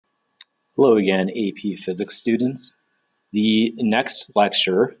Hello again, AP Physics students. The next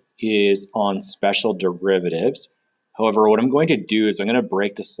lecture is on special derivatives. However, what I'm going to do is I'm going to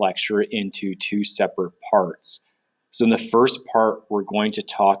break this lecture into two separate parts. So in the first part, we're going to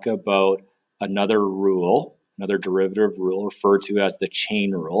talk about another rule, another derivative rule referred to as the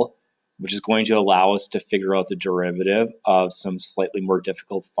chain rule, which is going to allow us to figure out the derivative of some slightly more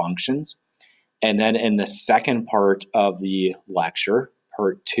difficult functions. And then in the second part of the lecture,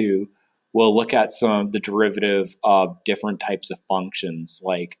 part 2, we'll look at some of the derivative of different types of functions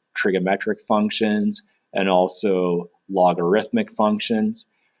like trigonometric functions and also logarithmic functions,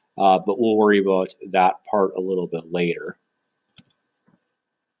 but we'll worry about that part a little bit later.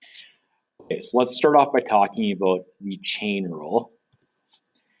 Okay, so let's start off by talking about the chain rule.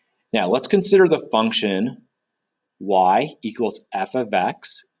 Now let's consider the function y equals f of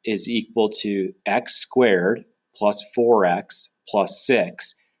x is equal to x squared plus 4x plus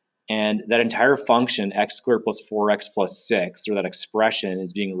 6. And that entire function, x squared plus 4x plus 6, or that expression,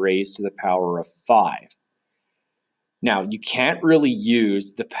 is being raised to the power of 5. Now, you can't really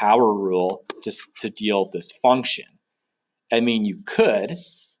use the power rule to deal with this function. I mean, you could.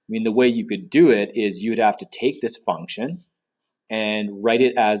 The way you could do it is you'd have to take this function and write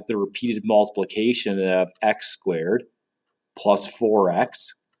it as the repeated multiplication of x squared plus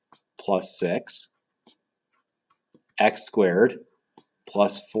 4x plus 6, x squared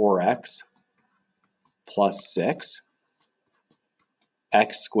plus 4x plus 6,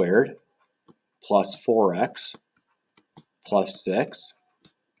 x squared plus 4x plus 6,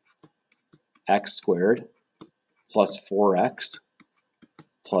 x squared plus 4x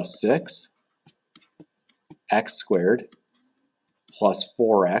plus 6, x squared plus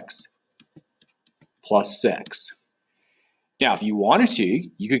 4x plus 6. Now, if you wanted to,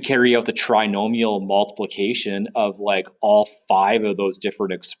 you could carry out the trinomial multiplication of like all 5 of those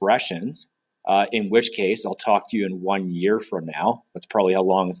different expressions, in which case I'll talk to you in 1 year from now. That's probably how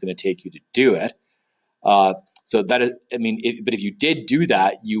long it's going to take you to do it. So that is, but if you did do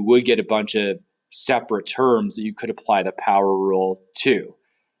that, you would get a bunch of separate terms that you could apply the power rule to.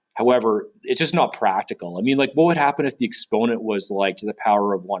 However, it's just not practical. What would happen if the exponent was like to the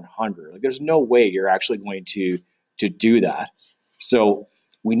power of 100? Like, there's no way you're actually going to do that. So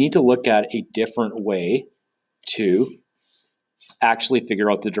we need to look at a different way to actually figure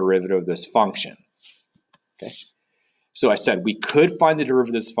out the derivative of this function. Okay. So I said we could find the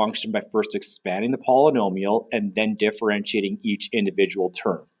derivative of this function by first expanding the polynomial and then differentiating each individual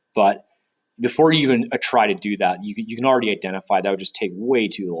term. But before you even try to do that, you can already identify that would just take way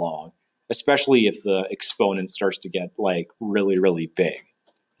too long, especially if the exponent starts to get like really, really big.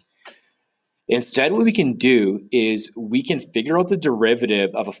 Instead, what we can do is we can figure out the derivative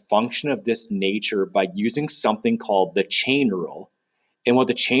of a function of this nature by using something called the chain rule. And what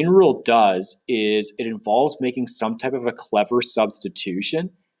the chain rule does is it involves making some type of a clever substitution.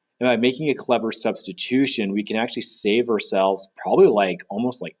 And by making a clever substitution, we can actually save ourselves probably like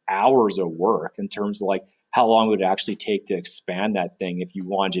almost like hours of work in terms of like how long it would actually take to expand that thing if you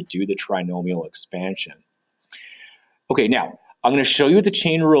wanted to do the trinomial expansion. Okay, now I'm going to show you what the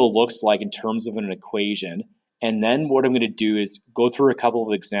chain rule looks like in terms of an equation. And then what I'm going to do is go through a couple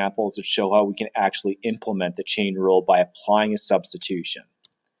of examples that show how we can actually implement the chain rule by applying a substitution.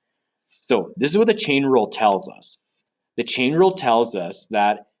 So this is what the chain rule tells us. The chain rule tells us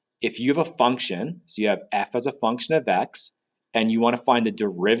that if you have a function, so you have f as a function of x, and you want to find the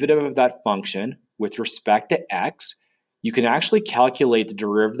derivative of that function with respect to x, you can actually calculate the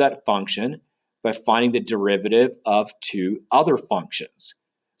derivative of that function by finding the derivative of 2 other functions.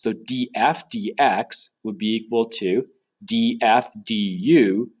 So df dx would be equal to df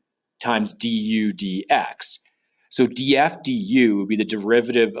du times du dx. So df du would be the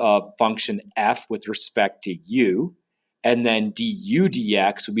derivative of function f with respect to u, and then du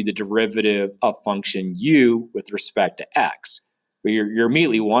dx would be the derivative of function u with respect to x. But you're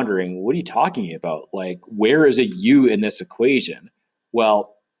immediately wondering, what are you talking about? Like, where is a u in this equation?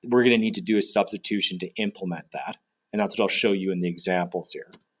 Well, we're going to need to do a substitution to implement that, and that's what I'll show you in the examples here.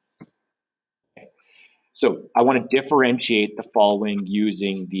 Okay. So I want to differentiate the following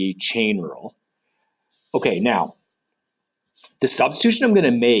using the chain rule. Okay, now the substitution I'm going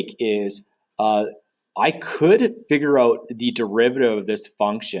to make is I could figure out the derivative of this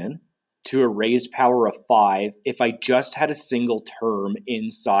function to a raised power of 5 if I just had a single term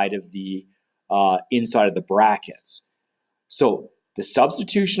inside of the brackets. So the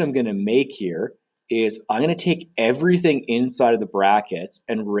substitution I'm going to make here is I'm going to take everything inside of the brackets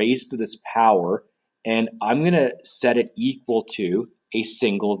and raise to this power, and I'm going to set it equal to a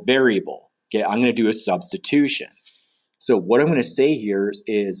single variable. Okay, I'm going to do a substitution. So what I'm going to say here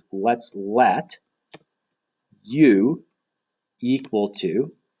is let's let u equal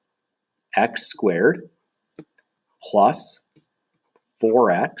to x squared plus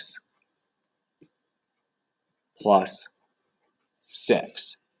 4x plus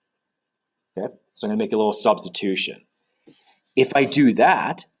 6. Okay, so I'm going to make a little substitution. If I do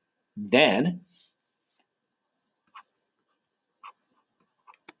that, then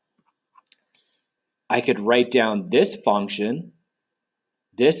I could write down this function,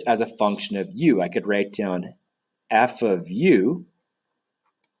 this as a function of u. I could write down f of u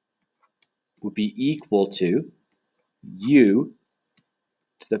would be equal to u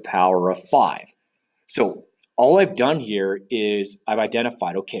to the power of 5. So all I've done here is I've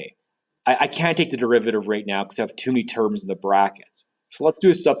identified, okay, I can't take the derivative right now because I have too many terms in the brackets. So let's do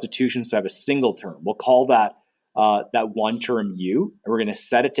a substitution so I have a single term. We'll call that that one term u, and we're going to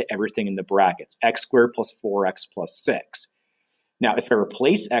set it to everything in the brackets, x squared plus 4x plus 6. Now, if I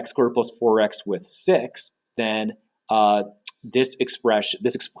replace x squared plus 4x with 6, then this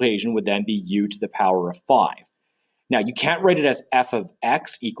equation would then be u to the power of 5. Now, you can't write it as f of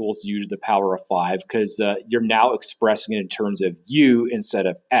x equals u to the power of 5 because you're now expressing it in terms of u instead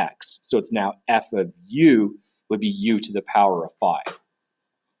of x. So it's now f of u would be u to the power of 5.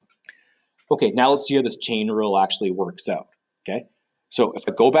 Okay, now let's see how this chain rule actually works out. Okay, so if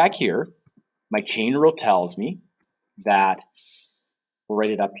I go back here, my chain rule tells me that, we'll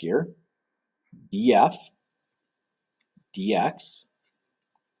write it up here, df dx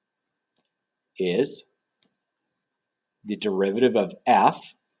is the derivative of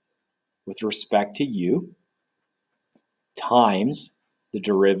f with respect to u times the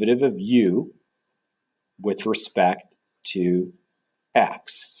derivative of u with respect to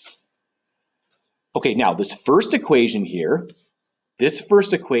x. Okay, now this first equation here, this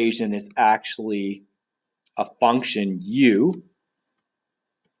first equation is actually a function u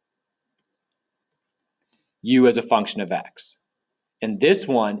as a function of x. And this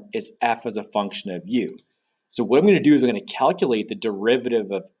one is f as a function of u. So what I'm going to do is I'm going to calculate the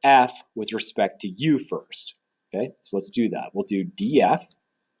derivative of f with respect to u first. Okay, so let's do that. We'll do df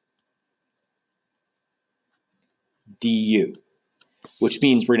du, which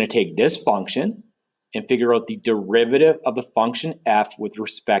means we're going to take this function and figure out the derivative of the function f with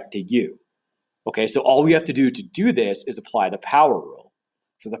respect to u. Okay, so all we have to do this is apply the power rule.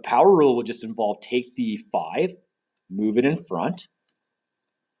 So the power rule will just involve take the 5, move it in front,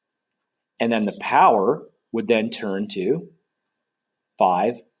 and then the power would then turn to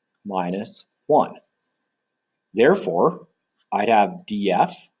 5 minus 1. Therefore, I'd have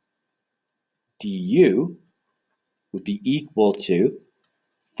df du would be equal to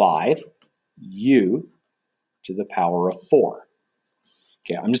 5u to the power of 4.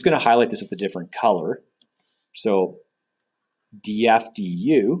 Okay, I'm just going to highlight this with a different color. So df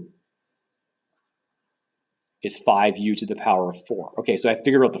du is 5u to the power of 4. Okay, so I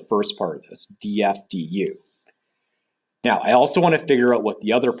figured out the first part of this, df du. Now, I also want to figure out what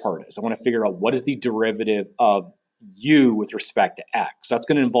the other part is. I want to figure out what is the derivative of u with respect to x. So that's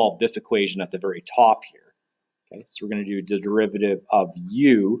going to involve this equation at the very top here. Okay, so we're going to do the derivative of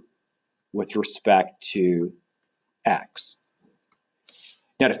u with respect to x.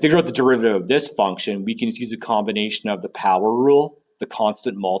 Now, to figure out the derivative of this function, we can use a combination of the power rule, the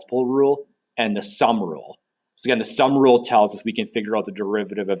constant multiple rule, and the sum rule. So again, the sum rule tells us we can figure out the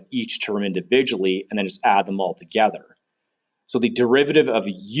derivative of each term individually and then just add them all together. So the derivative of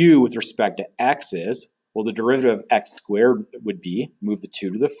u with respect to x is, well, the derivative of x squared would be, move the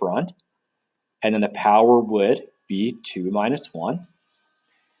 2 to the front, and then the power would be 2 minus 1.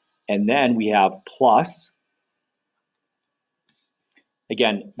 And then we have plus,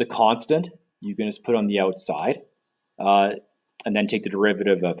 again, the constant, you can just put on the outside, and then take the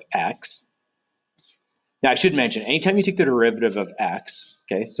derivative of x. Now, I should mention, anytime you take the derivative of x,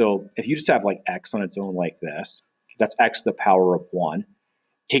 okay, so if you just have like x on its own like this, that's x to the power of 1.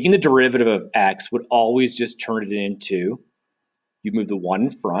 Taking the derivative of x would always just turn it into, you move the 1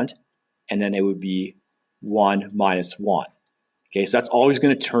 in front, and then it would be 1 minus 1. Okay, so that's always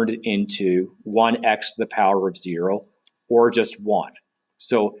going to turn it into 1x to the power of 0, or just 1.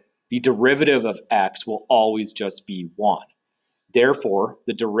 So the derivative of x will always just be 1. Therefore,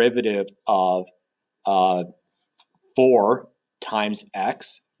 the derivative of 4 times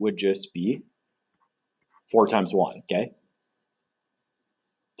x would just be 4 times 1, okay?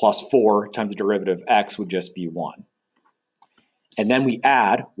 Plus 4 times the derivative of x would just be 1. And then we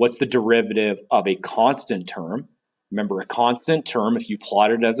add, what's the derivative of a constant term? Remember, a constant term, if you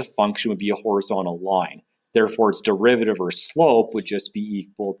plot it as a function, would be a horizontal line. Therefore, its derivative or slope would just be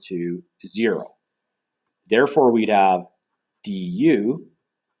equal to 0. Therefore, we'd have du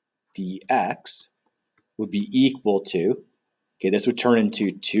dx would be equal to, okay, this would turn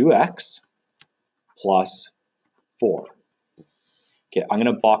into 2x plus 4. Okay, I'm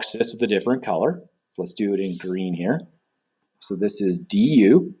going to box this with a different color. So let's do it in green here. So this is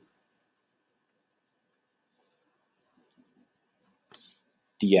du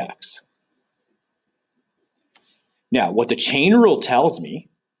dx. Now, what the chain rule tells me,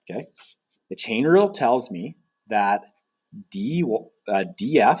 okay, the chain rule tells me that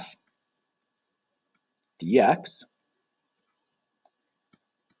df dx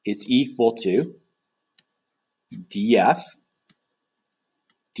is equal to df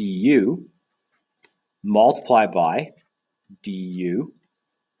du multiplied by du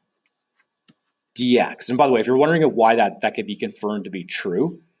dx. And by the way, if you're wondering why that could be confirmed to be true,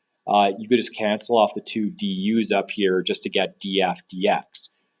 you could just cancel off the two du's up here just to get df dx.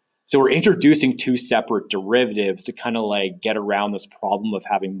 So we're introducing two separate derivatives to kind of like get around this problem of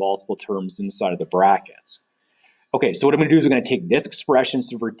having multiple terms inside of the brackets. Okay, so what I'm going to do is I'm going to take this expression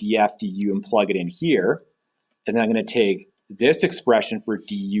for df du and plug it in here, and then I'm going to take this expression for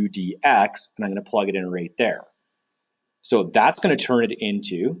du dx and I'm going to plug it in right there. So that's going to turn it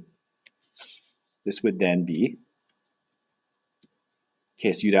into, this would then be,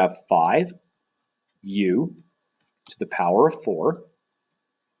 okay, so you'd have 5u to the power of 4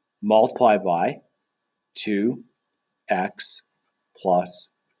 multiplied by 2x plus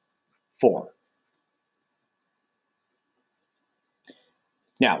 4.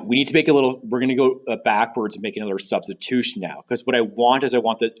 Now, we need to make a little, we're going to go backwards and make another substitution now, because what I want is I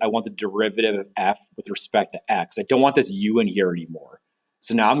want the derivative of f with respect to x. I don't want this u in here anymore.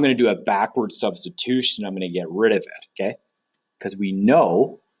 So now I'm going to do a backward substitution. I'm going to get rid of it, okay? Because we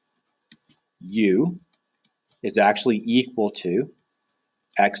know u is actually equal to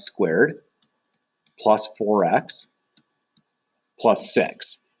x squared plus 4x plus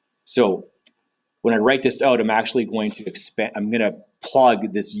 6. So when I write this out, I'm actually going to expand, I'm going to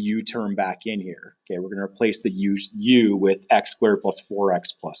plug this u term back in here. Okay, we're going to replace the u with x squared plus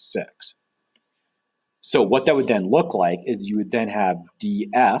 4x plus 6. So what that would then look like is you would then have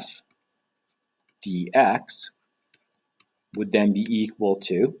df dx would then be equal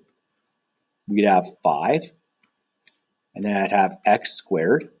to, we'd have 5, and then I'd have x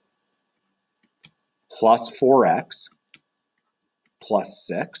squared plus 4x plus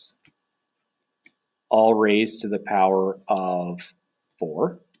 6, all raised to the power of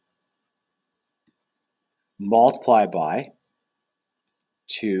 4, multiplied by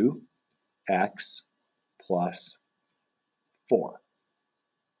 2x plus 4.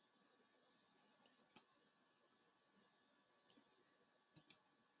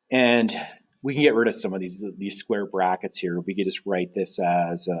 And we can get rid of some of these square brackets here. We could just write this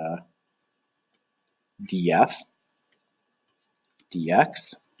as df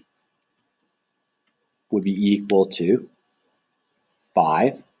dx would be equal to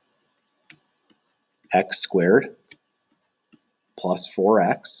 5 x squared plus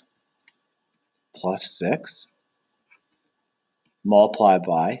 4x plus 6 multiplied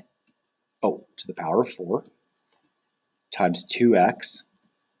by, to the power of 4 times 2x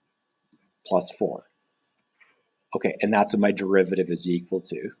plus 4. Okay, and that's what my derivative is equal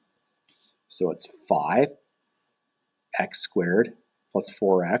to. So it's 5 x squared plus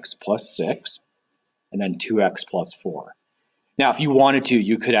 4x plus 6, and then 2x plus 4. Now, if you wanted to,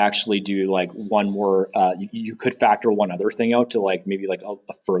 you could actually do like one more, you could factor one other thing out to like maybe like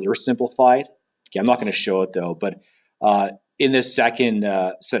a further simplified. Okay, I'm not going to show it though, but in this second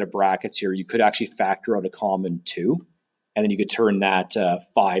set of brackets here, you could actually factor out a common 2, and then you could turn that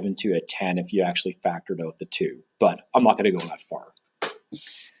 5 into a 10 if you actually factored out the 2, but I'm not going to go that far.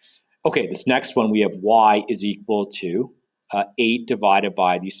 Okay, this next one, we have y is equal to 8 divided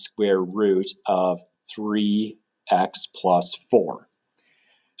by the square root of 3x plus 4.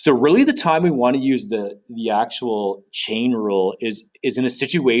 So really the time we want to use the actual chain rule is in a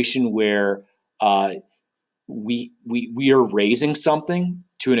situation where we are raising something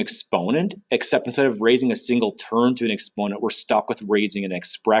to an exponent, except instead of raising a single term to an exponent, we're stuck with raising an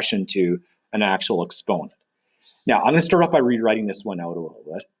expression to an actual exponent. Now, I'm going to start off by rewriting this one out a little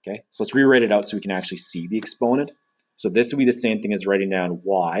bit, okay? So let's rewrite it out so we can actually see the exponent. So this would be the same thing as writing down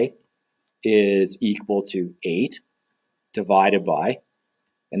y is equal to 8 divided by,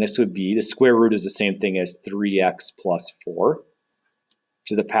 and this would be, the square root is the same thing as 3x plus 4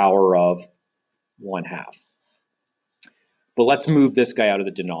 to the power of 1/2. But let's move this guy out of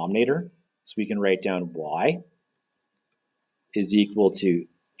the denominator. So we can write down y is equal to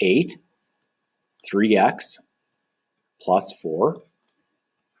 8 3x plus 4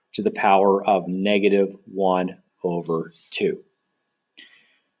 to the power of negative 1/4. over 2.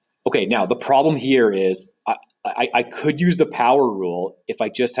 Okay, now the problem here is I could use the power rule if I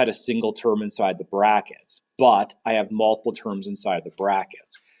just had a single term inside the brackets, but I have multiple terms inside the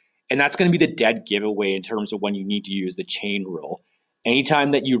brackets. And that's going to be the dead giveaway in terms of when you need to use the chain rule.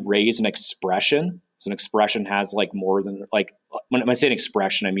 Anytime that you raise an expression, so an expression has like more than, like when I say an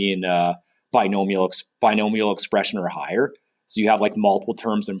expression, I mean binomial expression or higher. So you have like multiple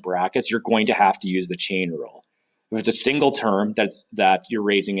terms in brackets, you're going to have to use the chain rule. If it's a single term that you're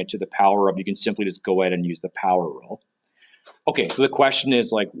raising it to the power of, you can simply just go ahead and use the power rule. Okay, so the question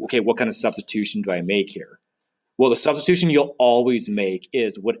is like, okay, what kind of substitution do I make here? Well, the substitution you'll always make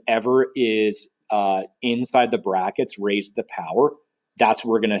is whatever is inside the brackets raised to the power, that's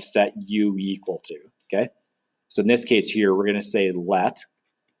what we're going to set u equal to, okay? So in this case here, we're going to say let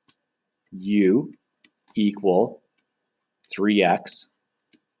u equal 3x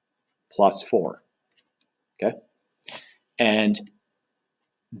plus 4, okay? And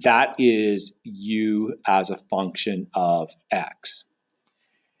that is u as a function of x.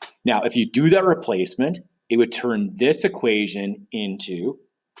 Now, if you do that replacement, it would turn this equation into,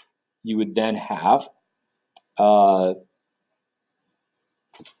 you would then have,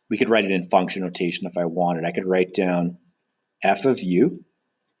 we could write it in function notation if I wanted. I could write down f of u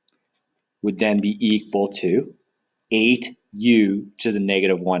would then be equal to 8u to the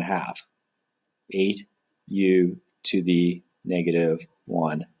negative 1/2. 8u to the negative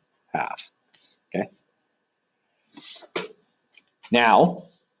 1/2, okay? Now,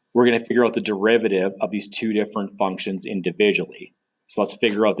 we're going to figure out the derivative of these two different functions individually. So let's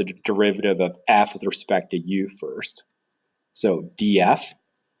figure out the derivative of f with respect to u first. So df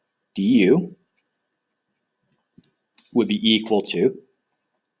du would be equal to,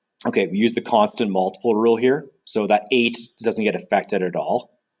 okay, we use the constant multiple rule here, so that 8 doesn't get affected at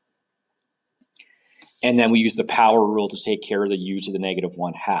all. And then we use the power rule to take care of the u to the negative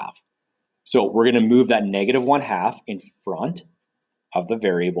 1/2. So we're going to move that negative 1/2 in front of the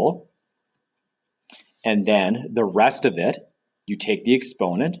variable. And then the rest of it, you take the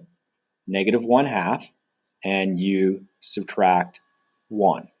exponent, negative 1/2, and you subtract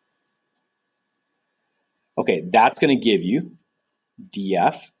 1. Okay, that's going to give you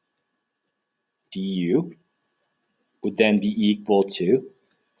df du would then be equal to,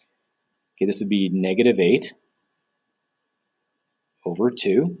 okay, this would be negative 8 over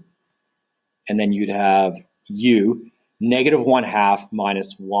 2. And then you'd have u, negative 1/2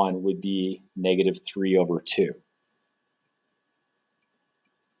 minus 1 would be negative 3 over 2.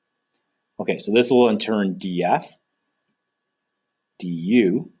 Okay, so this will in turn df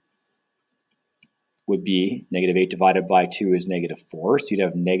du would be negative 8 divided by 2 is negative 4. So you'd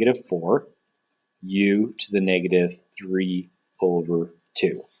have negative 4 u to the negative 3 over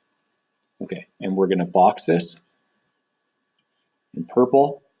 2. Okay, and we're going to box this in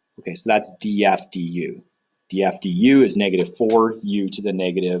purple. Okay, so that's df du. df du is negative 4 u to the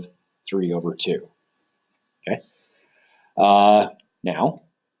negative 3 over 2. Okay. Now,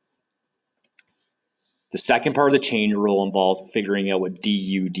 the second part of the chain rule involves figuring out what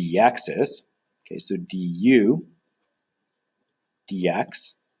du dx is. Okay, so du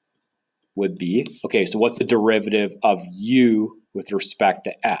dx would be, okay, so what's the derivative of u with respect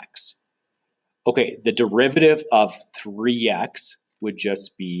to x? Okay, the derivative of 3x would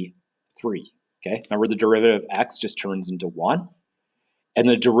just be 3. Okay, remember the derivative of x just turns into 1. And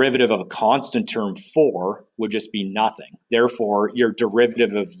the derivative of a constant term 4 would just be nothing. Therefore, your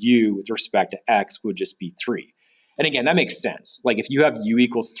derivative of u with respect to x would just be 3. And again, that makes sense. Like if you have u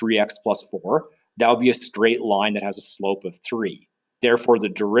equals 3x plus 4, that would be a straight line that has a slope of 3. Therefore, the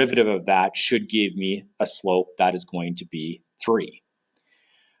derivative of that should give me a slope that is going to be 3.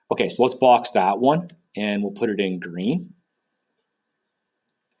 Okay, so let's box that one, and we'll put it in green.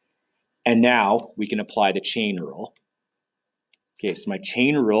 And now we can apply the chain rule. Okay, so my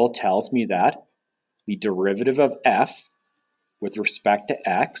chain rule tells me that the derivative of f with respect to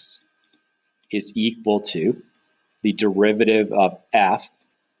x is equal to the derivative of f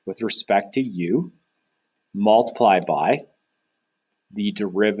with respect to u multiplied by the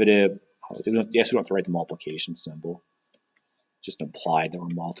derivative, yes, we don't have to write the multiplication symbol, just imply that we're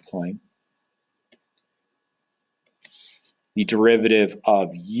multiplying. The derivative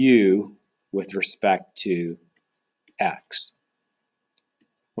of u with respect to x.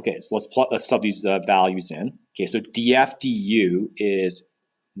 Okay, so let's sub these values in. Okay, so df du is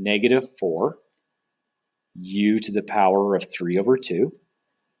negative 4 u to the power of 3 over 2.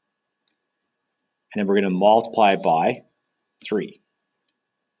 And then we're going to multiply by 3.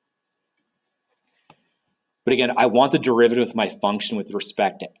 But again, I want the derivative of my function with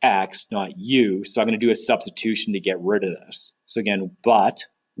respect to x, not u, so I'm going to do a substitution to get rid of this. So again, but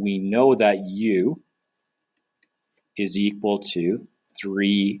we know that u is equal to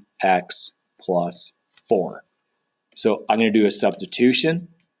 3x plus 4. So I'm going to do a substitution,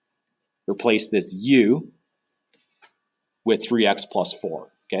 replace this u with 3x plus 4.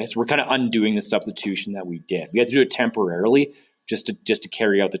 Okay, so we're kind of undoing the substitution that we did. We had to do it temporarily just to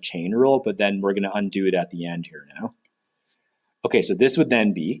carry out the chain rule, but then we're going to undo it at the end here now. Okay, so this would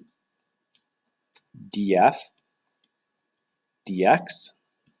then be df dx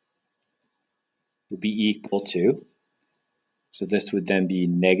would be equal to, so this would then be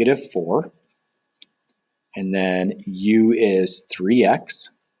negative 4, and then u is 3x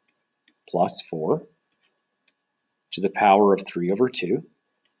plus 4 to the power of 3 over 2.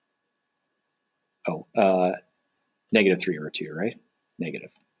 Oh, negative 3 over 2, right? Negative.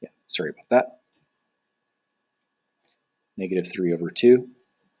 Yeah, sorry about that. Negative 3 over 2.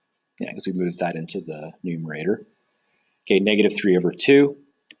 Yeah, because we moved that into the numerator. Okay, negative 3 over 2.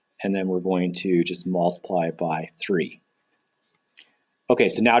 And then we're going to just multiply by 3. Okay,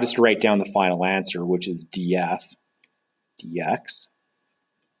 so now just to write down the final answer, which is df dx.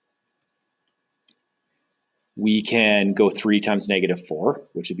 We can go 3 times negative 4,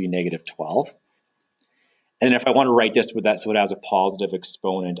 which would be negative 12. And if I want to write this with that, so it has a positive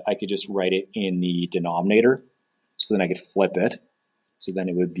exponent, I could just write it in the denominator. So then I could flip it. So then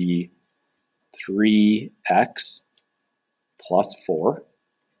it would be 3x plus 4.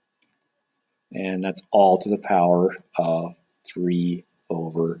 And that's all to the power of 3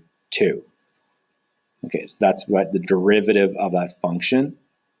 over 2. Okay, so that's what the derivative of that function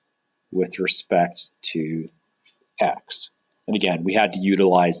with respect to x. And again, we had to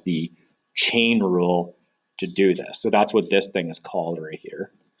utilize the chain rule to do this. So that's what this thing is called right here.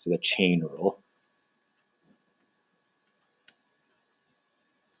 So the chain rule.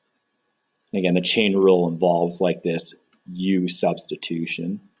 And again, the chain rule involves like this u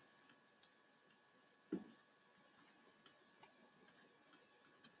substitution.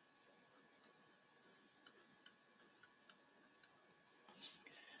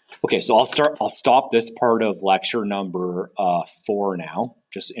 Okay, so I'll stop this part of lecture number 4 now,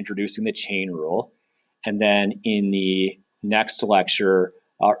 just introducing the chain rule. And then in the next lecture,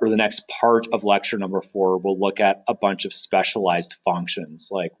 or the next part of lecture number 4, we'll look at a bunch of specialized functions,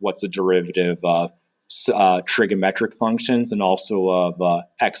 like what's the derivative of trigonometric functions and also of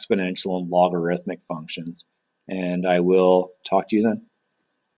exponential and logarithmic functions. And I will talk to you then.